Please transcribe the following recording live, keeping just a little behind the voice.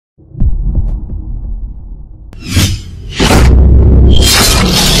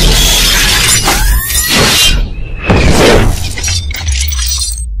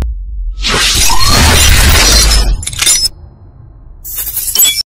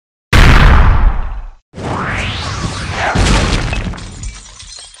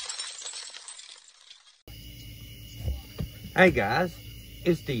Hey guys,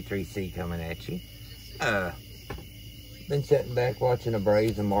 it's D3C coming at you. Been sitting back watching the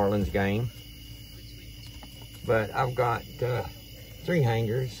Braves and Marlins game. But I've got 3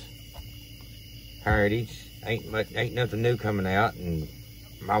 hangers. Heritage. Ain't nothing new coming out, and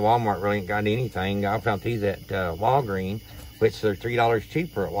my Walmart really ain't got anything. I found these at Walgreens, which they're $3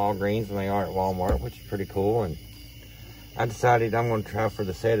 cheaper at Walgreens than they are at Walmart, which is pretty cool. And I decided I'm going to try for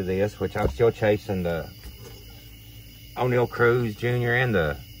the set of this, which I'm still chasing the O'Neal Cruz Jr. and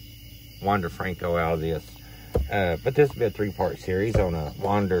the Wander Franco out of this. But this will be a 3-part series on a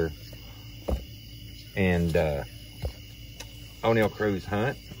Wander and O'Neal Cruz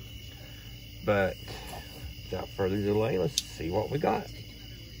hunt. But without further delay, let's see what we got.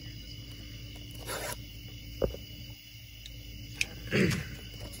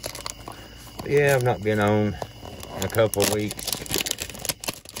 Yeah, I've not been on in a couple of weeks.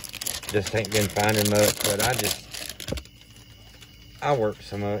 Just ain't been finding much, but I work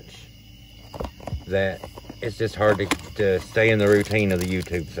so much that it's just hard to stay in the routine of the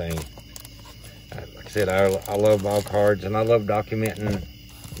YouTube thing. Like I said, I love ball cards, and I love documenting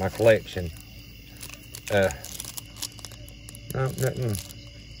my collection. No, nothing.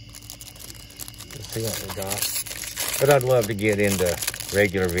 Let's see what we got. But I'd love to get into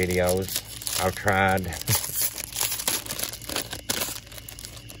regular videos. I've tried.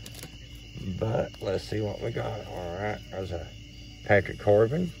 But let's see what we got. Alright, there's a Patrick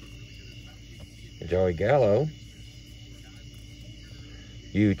Corbin, Joey Gallo,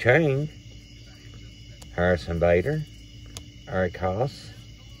 Yu Chang, Harrison Bader, Eric Haas,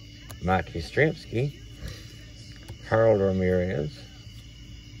 Mike Yastrzemski, Harold Ramirez,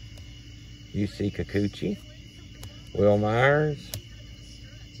 UC Kikuchi, Will Myers,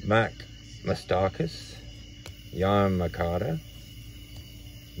 Mike Moustakas, Jan Makata,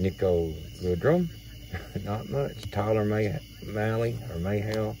 Nico Goodrum, not much, Tyler Mayhell,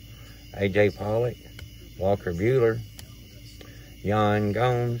 AJ Pollock, Walker Buehler, Jan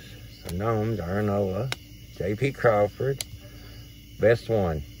Gomes, Arnola, JP Crawford, best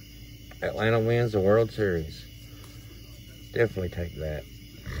one. Atlanta wins the World Series. Definitely take that.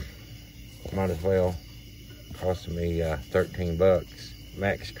 Might as well. Cost me 13 bucks.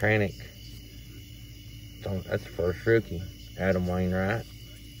 Max Kranick. That's the first rookie. Adam Wainwright.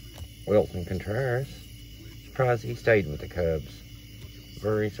 Wilton Contreras. Surprised he stayed with the Cubs.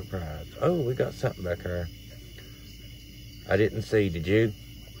 Very surprised. Oh, we got something back there. I didn't see. Did you?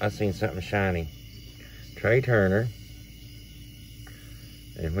 I seen something shiny. Trey Turner.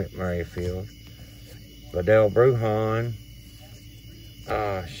 And Whit Merrifield. Vidal Brujan.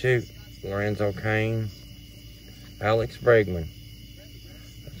 Lorenzo Cain. Alex Bregman.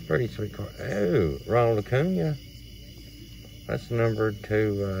 That's a pretty sweet card. Oh, Ronald Acuna. That's numbered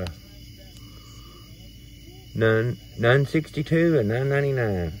to none 62 and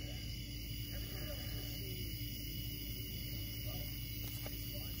 999.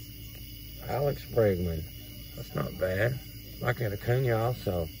 Alex Bregman. That's not bad. Like that Acuna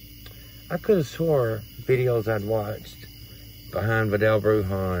also. I could have swore videos I'd watched behind Vidal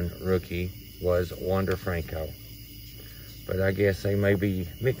Brujan rookie was Wander Franco. But I guess they may be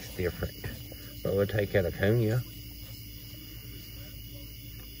mixed different. But we'll take out Acuna.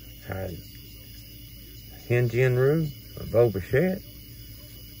 Hyun-Jin Ryu, Bo Bichette,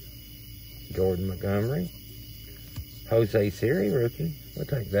 Jordan Montgomery, Jose Siri rookie. We'll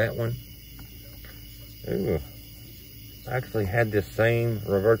take that one. Ooh. I actually had this same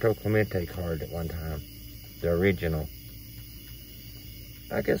Roberto Clemente card at one time. The original.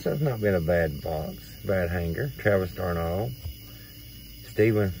 I guess that's not been a bad box. Bad hanger. Travis Darnall.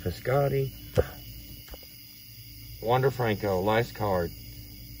 Steven Piscotty. Wander Franco. Last card.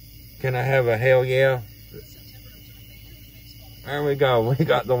 Can I have a hell yeah? There we go. We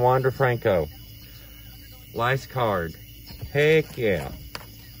got the Wander Franco. Last card. Heck yeah.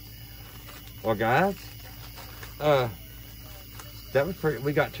 Well, guys. That was pretty.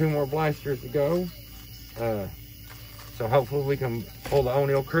 We got 2 more blasters to go. So hopefully we can pull the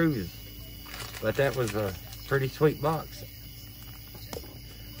O'Neal Cruz. But that was a pretty sweet box.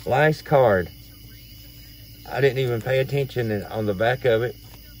 Last card. I didn't even pay attention on the back of it.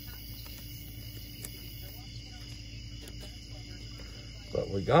 But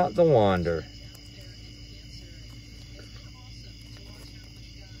we got the Wander.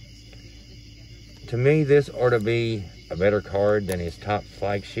 To me, this ought to be a better card than his top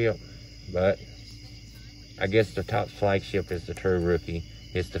flagship. But I guess the top flagship is the true rookie.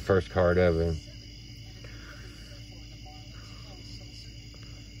 It's the first card of him.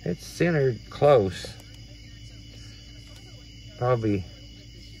 It's centered close. Probably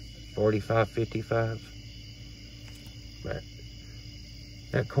 45, 55. But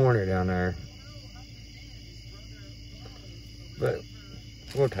that corner down there, but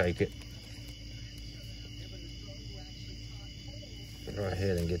we'll take it. Go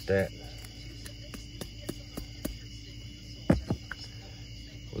ahead and get that.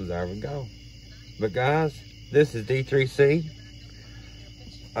 Well, there we go. But guys, this is D3C.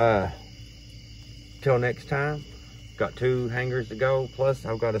 Till next time, got 2 hangers to go. Plus,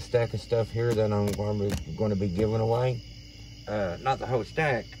 I've got a stack of stuff here that I'm going to be giving away. Not the whole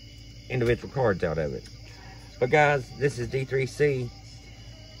stack, individual cards out of it. But guys, this is D3C.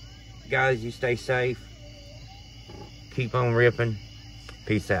 Guys, you stay safe. Keep on ripping.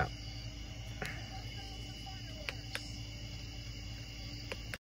 Peace out.